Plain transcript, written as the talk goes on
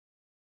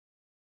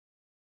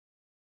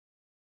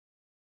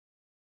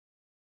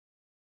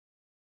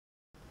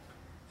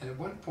And at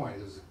one point,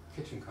 it was a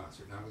kitchen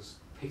concert, and I was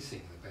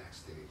pacing in the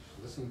backstage,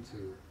 listening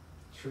to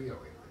trio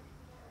Avery.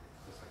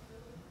 It was like,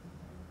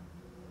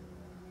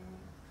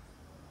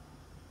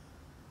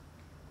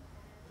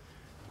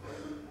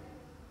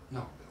 no,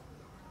 Bill,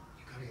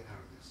 you gotta get out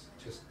of this.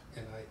 Just,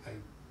 and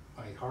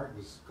my heart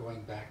was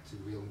going back to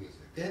real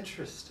music.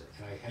 Interesting.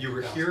 And I had you to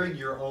were bounce hearing back.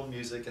 your own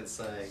music and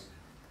saying,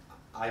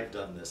 I've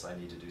done this, I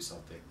need to do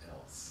something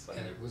else.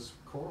 And it was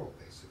choral,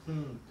 basically,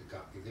 Hmm. that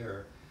got me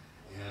there.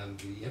 And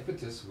the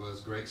impetus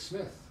was Greg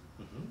Smith,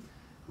 Mm-hmm.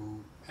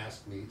 who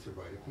asked me to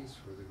write a piece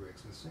for the Greg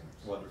Smith Singers.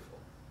 Wonderful.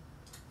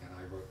 And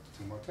I wrote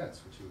 2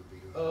 motets, which you would be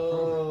doing on the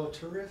program. Oh,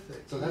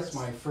 terrific. So that's Yes.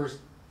 my first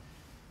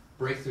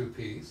breakthrough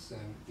piece,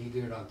 and he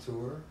did it on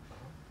tour.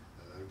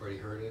 Everybody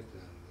heard it,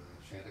 and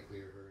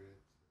Chanticleer heard it.